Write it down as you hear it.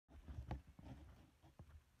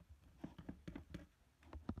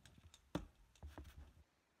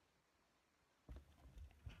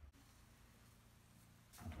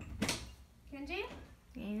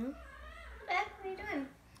Yeah. What are you doing?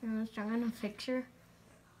 I was drawing a picture.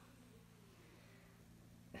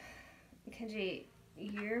 Kenji,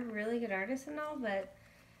 you're a really good artist and all, but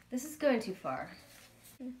this is going too far.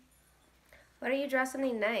 Why don't you draw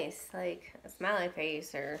something nice, like a smiley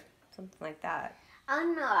face or something like that? I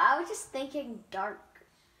don't know. I was just thinking dark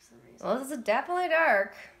for some reason. Well, this is definitely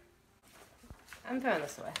dark. I'm throwing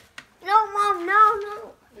this away. No, Mom,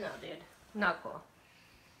 no. No, dude. Not cool.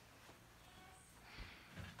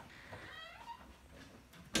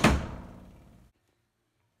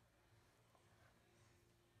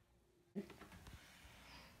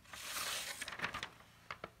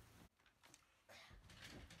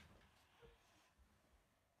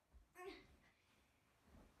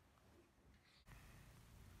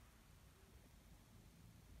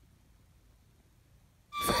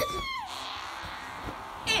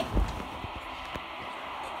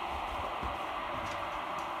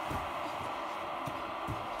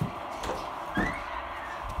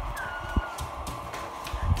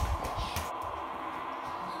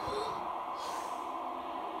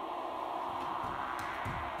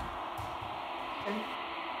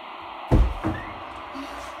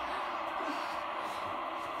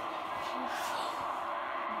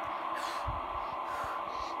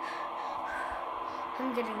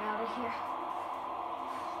 I'm getting out of here.